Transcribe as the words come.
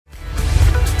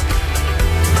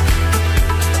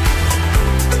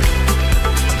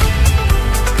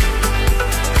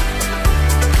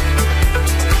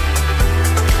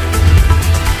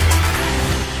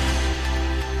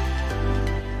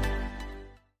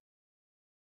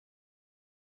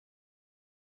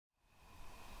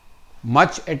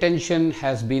Much attention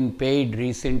has been paid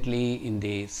recently in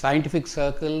the scientific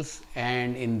circles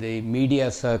and in the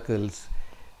media circles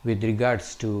with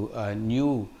regards to a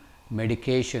new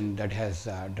medication that has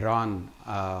drawn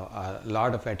a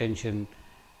lot of attention,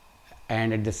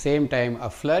 and at the same time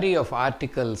a flurry of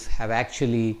articles have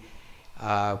actually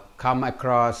come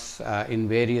across in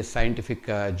various scientific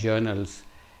journals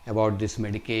about this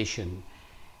medication.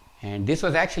 And this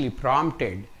was actually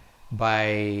prompted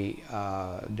by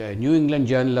the New England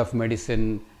Journal of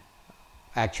Medicine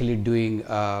actually doing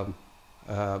a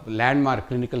landmark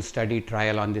clinical study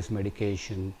trial on this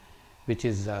medication, which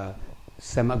is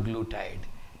semaglutide,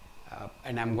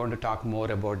 and I'm going to talk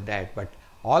more about that. But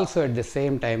also at the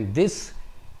same time, this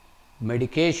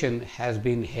medication has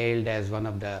been hailed as one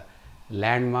of the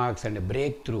landmarks and a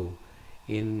breakthrough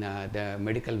in the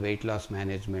medical weight loss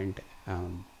management.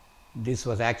 This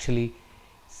was actually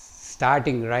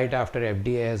starting right after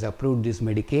FDA has approved this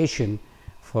medication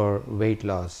for weight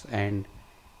loss, and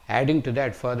adding to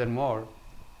that, furthermore,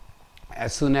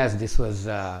 as soon as this was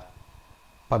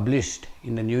published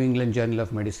in the New England Journal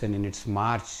of Medicine in its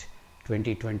March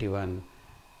 2021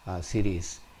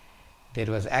 series, there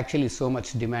was actually so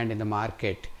much demand in the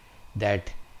market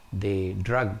that the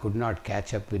drug could not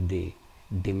catch up with the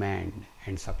demand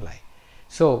and supply.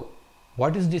 So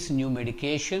what is this new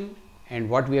medication and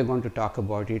what we are going to talk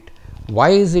about it?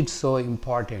 Why is it so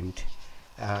important?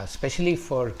 Especially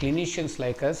for clinicians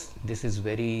like us, this is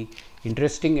very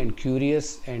interesting and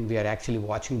curious, and we are actually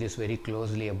watching this very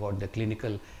closely about the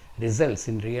clinical results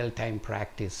in real-time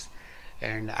practice,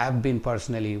 and I've been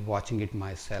personally watching it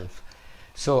myself.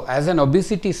 So as an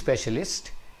obesity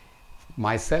specialist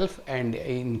myself, and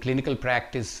in clinical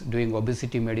practice doing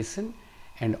obesity medicine,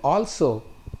 and also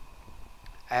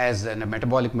as a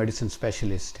metabolic medicine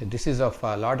specialist, this is of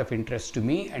a lot of interest to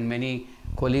me and many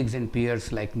colleagues and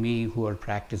peers like me who are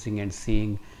practicing and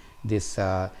seeing this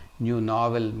new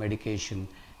novel medication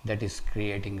that is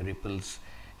creating ripples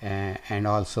and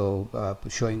also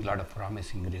showing a lot of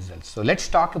promising results. So let's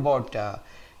talk about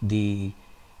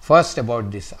first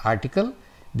about this article.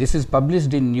 This is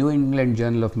published in New England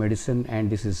Journal of Medicine, and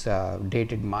this is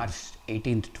dated March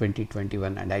 18th,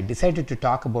 2021, and I decided to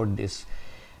talk about this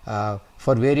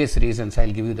for various reasons.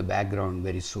 I'll give you the background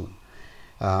very soon.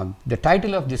 The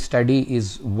title of this study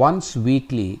is Once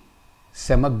Weekly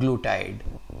Semaglutide.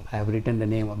 I have written the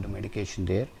name of the medication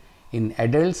there, in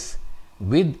adults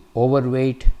with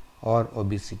overweight or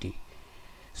obesity.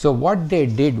 So what they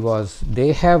did was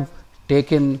they have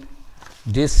taken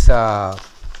this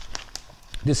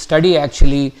this study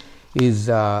actually is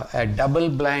a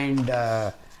double-blind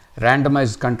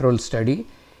randomized control study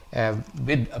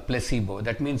with a placebo.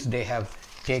 That means they have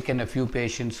taken a few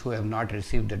patients who have not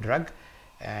received the drug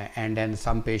and then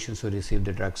some patients who received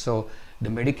the drug. So the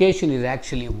medication is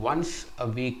actually once a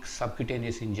week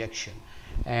subcutaneous injection,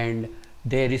 and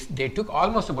they took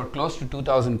almost about close to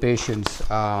 2,000 patients,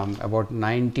 about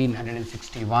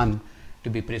 1,961 to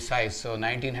be precise. So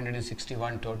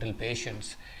 1,961 total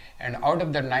patients, and out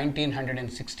of the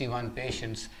 1,961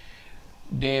 patients,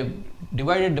 they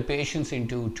divided the patients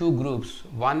into two groups,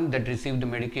 one that received the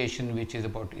medication which is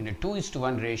about in a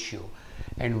 2:1 ratio,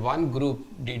 and one group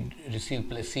did receive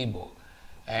placebo,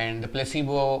 and the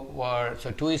placebo were,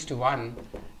 so 2:1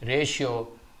 ratio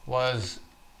was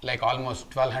like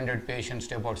almost 1,200 patients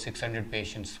to about 600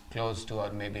 patients, close to, or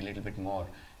maybe a little bit more,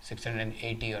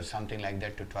 680 or something like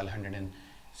that to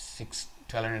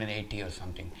 1,280 or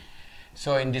something.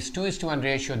 So in this 2:1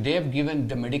 ratio, they have given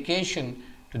the medication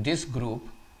to this group,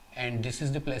 and this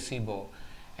is the placebo.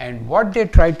 And what they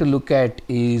try to look at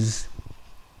is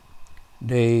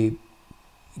they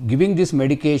giving this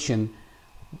medication,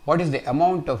 what is the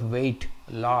amount of weight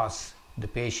loss the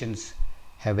patients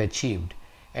have achieved,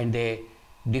 and they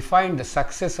define the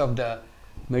success of the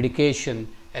medication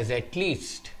as at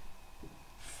least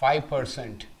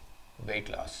 5% weight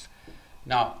loss.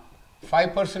 Now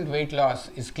 5% weight loss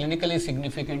is clinically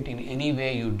significant in any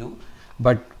way you do,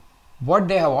 but what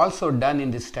they have also done in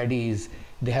this study is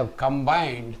they have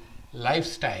combined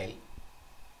lifestyle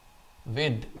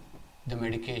with the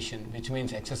medication, which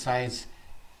means exercise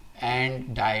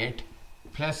and diet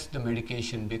plus the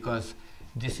medication, because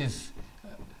this is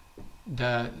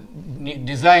the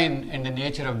design and the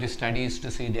nature of this study is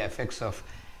to see the effects of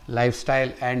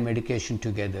lifestyle and medication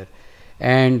together.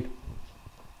 And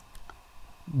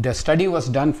the study was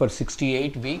done for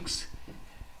 68 weeks,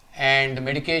 and the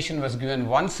medication was given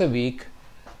once a week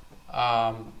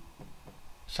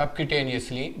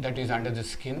subcutaneously, that is under the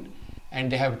skin,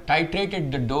 and they have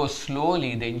titrated the dose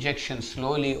slowly, the injection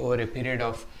slowly over a period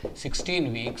of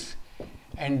 16 weeks,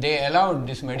 and they allowed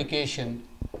this medication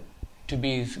to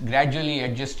be gradually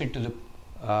adjusted to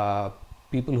the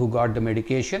people who got the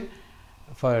medication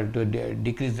to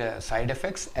decrease the side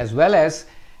effects, as well as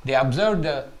they observed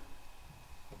the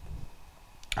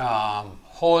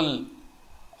whole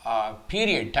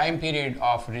time period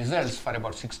of results for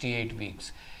about 68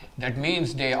 weeks. That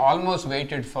means they almost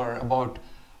waited for about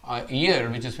a year,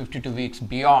 which is 52 weeks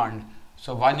beyond.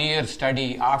 So 1 year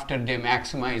study after they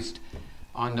maximized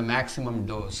on the maximum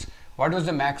dose. What was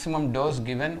the maximum dose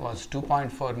given? Was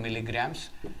 2.4 milligrams.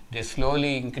 They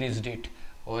slowly increased it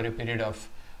over a period of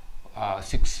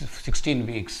 16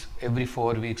 weeks. Every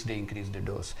 4 weeks they increased the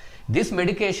dose. This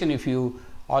medication, if you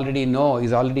already know,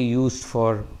 is already used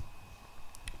for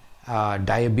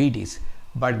diabetes,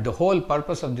 but the whole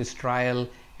purpose of this trial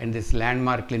and this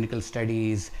landmark clinical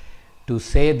study is to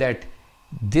say that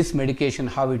this medication,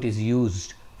 how it is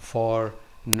used for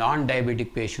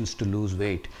non-diabetic patients to lose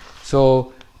weight.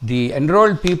 So the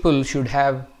enrolled people should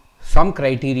have some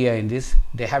criteria in this.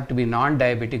 They have to be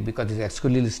non-diabetic because it's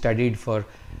exclusively studied for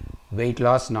weight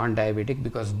loss, non-diabetic,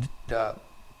 because the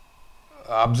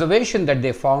observation that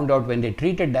they found out when they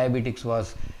treated diabetics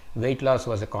was weight loss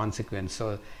was a consequence.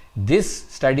 So this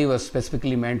study was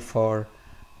specifically meant for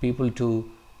people to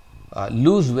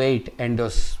lose weight, and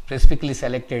those specifically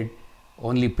selected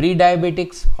only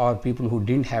pre-diabetics or people who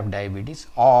didn't have diabetes,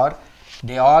 or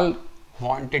they all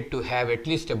wanted to have at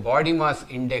least a body mass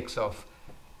index of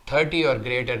 30 or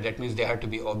greater. That means they have to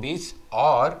be obese,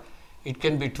 or it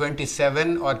can be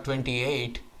 27 or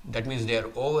 28. That means they are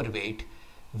overweight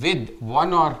with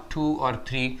 1 or 2 or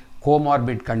 3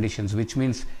 comorbid conditions, which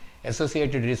means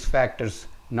associated risk factors,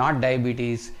 not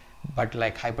diabetes, but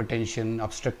like hypertension,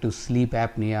 obstructive sleep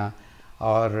apnea,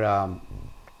 or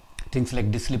things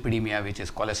like dyslipidemia, which is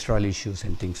cholesterol issues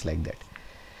and things like that.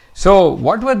 So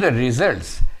what were the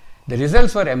results? The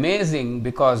results were amazing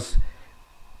because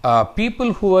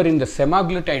people who were in the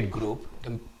semaglutide group,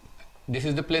 this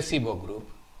is the placebo group,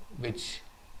 which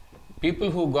people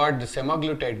who got the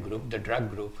semaglutide group, the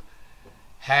drug group,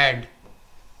 had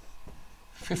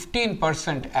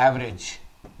 15% average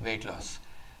weight loss.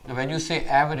 Now when you say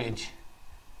average,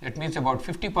 that means about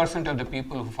 50% of the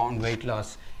people who found weight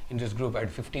loss in this group had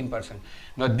 15%.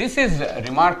 Now this is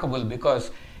remarkable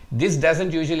because this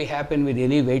doesn't usually happen with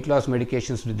any weight loss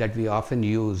medications that we often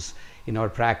use in our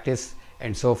practice,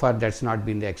 and so far that's not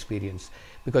been the experience,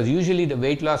 because usually the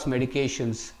weight loss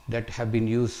medications that have been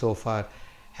used so far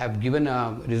have given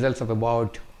results of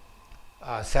about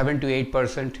 7 to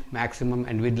 8% maximum,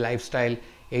 and with lifestyle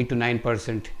 8 to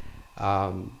 9%,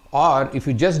 or if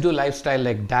you just do lifestyle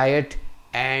like diet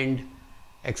and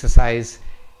exercise,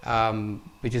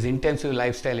 which is intensive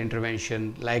lifestyle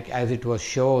intervention, like as it was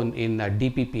shown in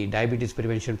DPP, Diabetes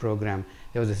Prevention Program,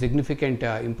 there was a significant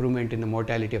improvement in the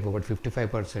mortality of about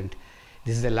 55%.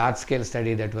 This is a large scale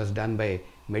study that was done by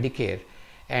Medicare,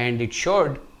 and it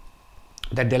showed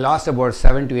that they lost about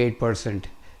 7 to 8%.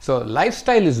 So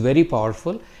lifestyle is very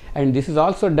powerful, and this is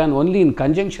also done only in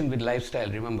conjunction with lifestyle.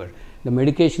 Remember, the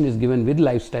medication is given with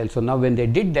lifestyle. So now when they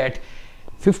did that,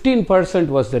 15%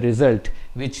 was the result,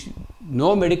 which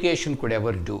no medication could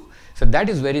ever do. So that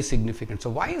is very significant. So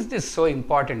why is this so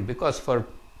important? Because for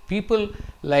people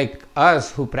like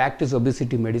us who practice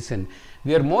obesity medicine,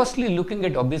 we are mostly looking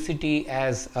at obesity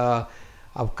as a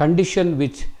condition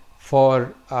which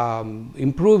for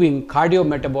improving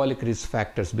cardiometabolic risk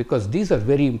factors, because these are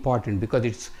very important, because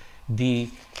it's the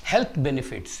health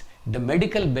benefits, the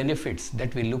medical benefits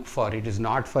that we look for. It is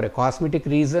not for a cosmetic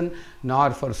reason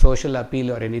nor for social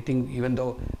appeal or anything, even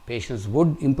though patients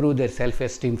would improve their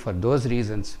self-esteem for those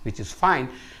reasons, which is fine.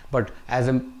 But as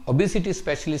an obesity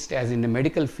specialist, as in the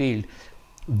medical field,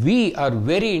 we are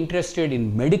very interested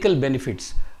in medical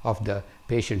benefits of the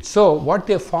patient. So what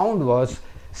they found was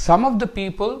some of the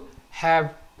people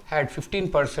have had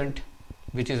 15%,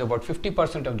 which is about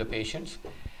 50% of the patients,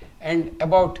 and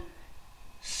about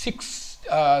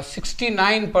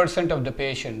 69% of the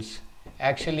patients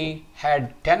actually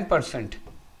had 10%.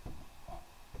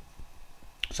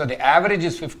 So the average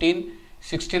is 15,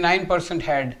 69%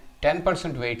 had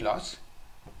 10% weight loss,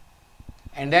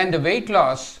 and then the weight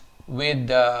loss with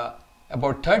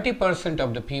about 30%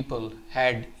 of the people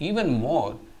had even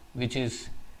more, which is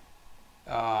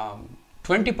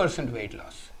 20% weight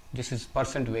loss. This is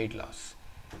percent weight loss.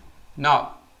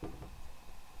 Now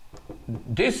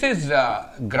this is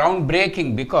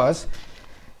groundbreaking, because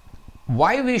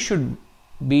why we should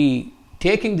be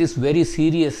taking this very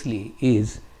seriously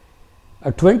is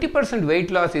a 20% weight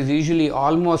loss is usually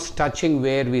almost touching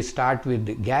where we start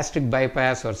with gastric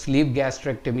bypass or sleeve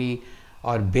gastrectomy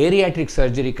or bariatric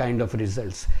surgery kind of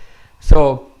results.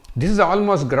 So This is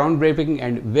almost groundbreaking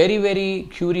and very, very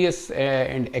curious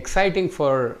and exciting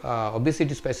for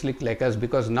obesity specialists like us,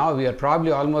 because now we are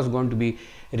probably almost going to be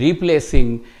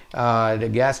replacing the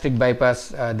gastric bypass,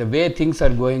 the way things are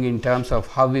going in terms of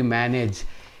how we manage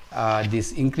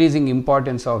this increasing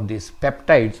importance of these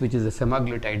peptides, which is the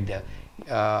semaglutide,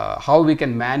 how we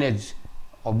can manage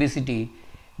obesity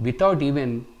without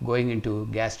even going into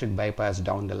gastric bypass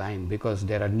down the line, because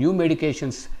there are new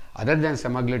medications other than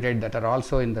semaglutide that are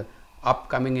also in the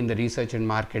upcoming in the research and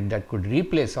market that could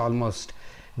replace almost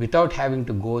without having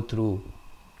to go through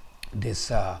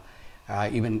this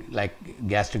even like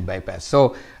gastric bypass.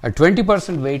 So a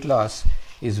 20% weight loss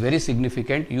is very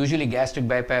significant. Usually gastric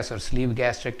bypass or sleeve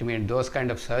gastrectomy and those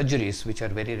kind of surgeries, which are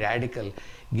very radical,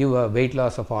 give a weight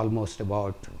loss of almost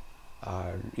about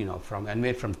from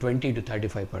anywhere from 20 to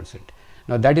 35%.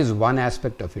 Now that is one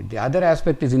aspect of it. The other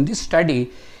aspect is, in this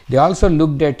study they also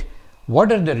looked at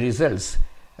what are the results,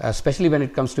 especially when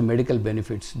it comes to medical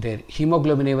benefits. Their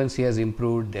hemoglobin A1C has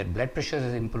improved, their blood pressure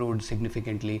has improved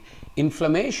significantly,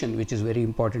 inflammation, which is very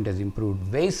important, has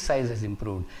improved, waist size has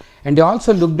improved, and they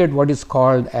also looked at what is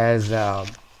called as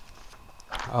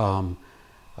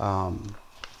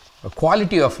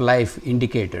quality of life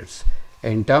indicators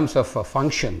in terms of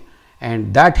function,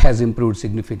 and that has improved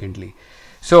significantly.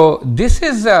 So this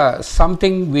is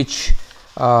something which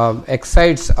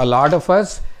excites a lot of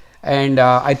us, and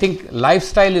I think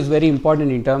lifestyle is very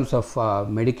important in terms of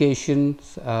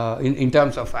medications, in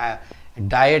terms of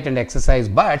diet and exercise,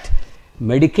 but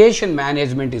medication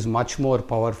management is much more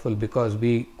powerful, because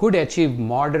we could achieve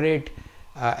moderate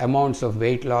amounts of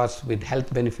weight loss with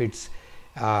health benefits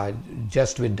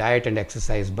just with diet and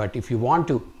exercise. But if you want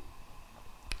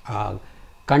to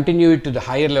continue it to the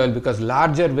higher level, because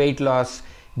larger weight loss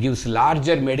gives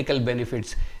larger medical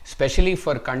benefits, especially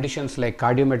for conditions like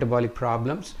cardiometabolic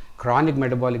problems, chronic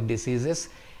metabolic diseases,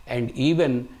 and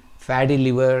even fatty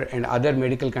liver and other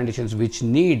medical conditions which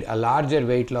need a larger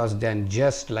weight loss than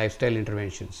just lifestyle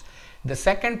interventions. The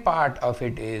second part of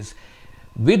it is,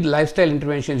 with lifestyle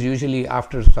interventions, usually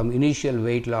after some initial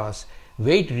weight loss,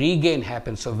 weight regain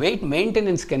happens. So weight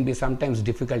maintenance can be sometimes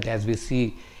difficult, as we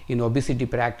see in obesity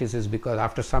practices, because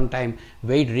after some time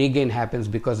weight regain happens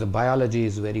because the biology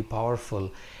is very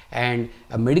powerful, and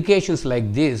medications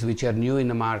like this, which are new in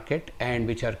the market and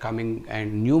which are coming,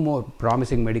 and new more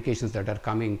promising medications that are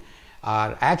coming,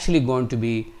 are actually going to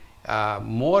be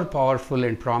more powerful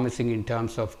and promising in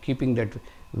terms of keeping that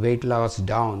weight loss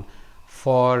down,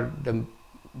 for the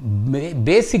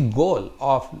basic goal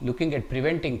of looking at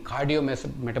preventing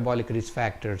cardiometabolic risk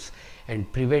factors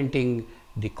and preventing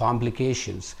the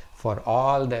complications for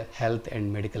all the health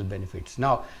and medical benefits.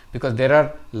 Now, because there are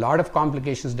a lot of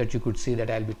complications that you could see, that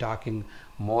I'll be talking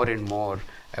more and more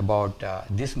about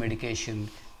this medication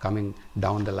coming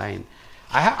down the line.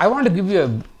 I want to give you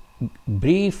a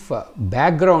brief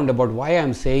background about why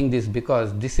I'm saying this,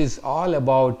 because this is all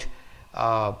about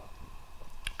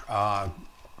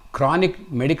chronic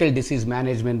medical disease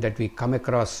management that we come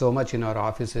across so much in our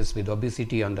offices with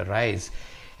obesity on the rise.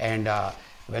 And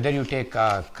whether you take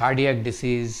cardiac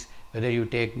disease, whether you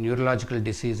take neurological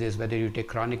diseases, whether you take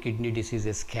chronic kidney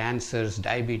diseases, cancers,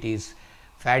 diabetes,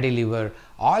 fatty liver,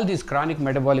 all these chronic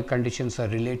metabolic conditions are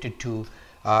related to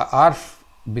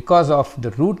because of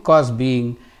the root cause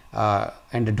being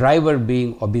and the driver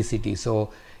being obesity.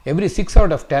 So every 6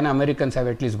 out of 10 Americans have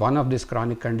at least one of these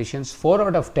chronic conditions. 4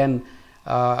 out of 10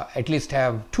 at least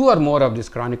have 2 or more of these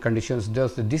chronic conditions.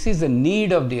 This is a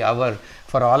need of the hour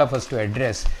for all of us to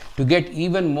address, to get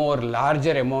even more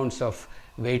larger amounts of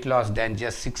weight loss than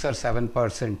just 6 or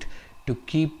 7%, to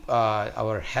keep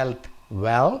our health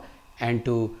well and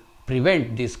to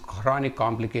prevent these chronic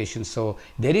complications. So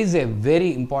there is a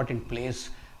very important place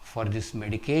for this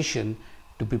medication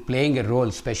to be playing a role,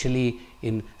 especially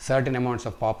in certain amounts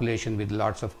of population with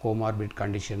lots of comorbid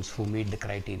conditions who meet the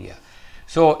criteria.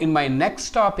 So in my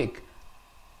next topic,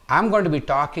 I'm going to be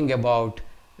talking about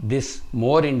this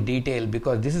more in detail,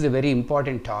 because this is a very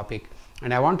important topic,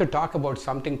 and I want to talk about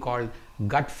something called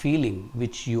gut feeling,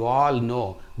 which you all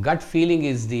know. Gut feeling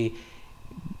is the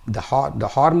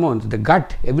hormones, the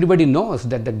gut. Everybody knows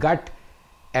that the gut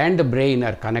and the brain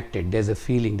are connected. There's a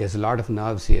feeling, there's a lot of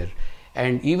nerves here.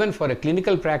 And even for a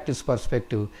clinical practice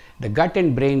perspective, the gut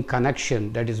and brain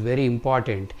connection, that is very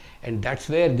important, and that's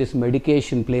where this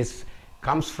medication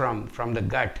comes from the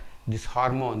gut, this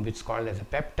hormone which is called as a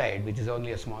peptide, which is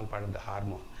only a small part of the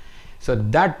hormone. So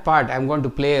that part I'm going to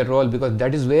play a role, because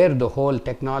that is where the whole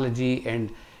technology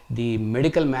and the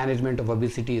medical management of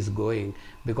obesity is going,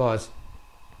 because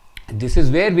this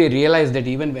is where we realized that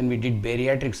even when we did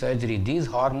bariatric surgery, these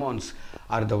hormones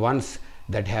are the ones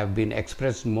that have been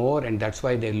expressed more, and that's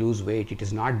why they lose weight. It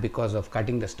is not because of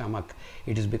cutting the stomach,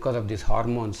 it is because of these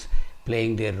hormones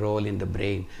playing their role in the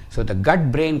brain. So the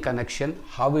gut brain connection,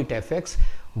 how it affects,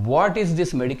 what is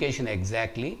this medication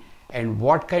exactly, and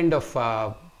what kind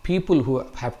of people who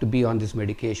have to be on this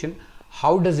medication,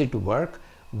 how does it work,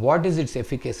 what is its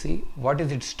efficacy, what is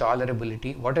its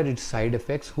tolerability, what are its side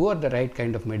effects, who are the right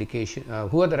kind of medication,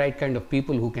 who are the right kind of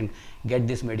people who can get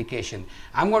this medication.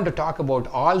 I'm going to talk about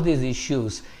all these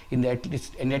issues in at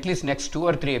least next 2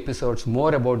 or 3 episodes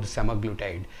more about the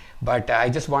semaglutide. But I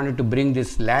just wanted to bring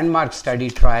this landmark study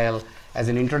trial as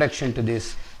an introduction to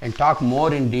this and talk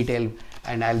more in detail,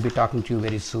 and I'll be talking to you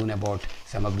very soon about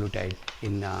semaglutide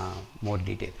in more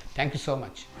detail. Thank you so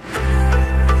much.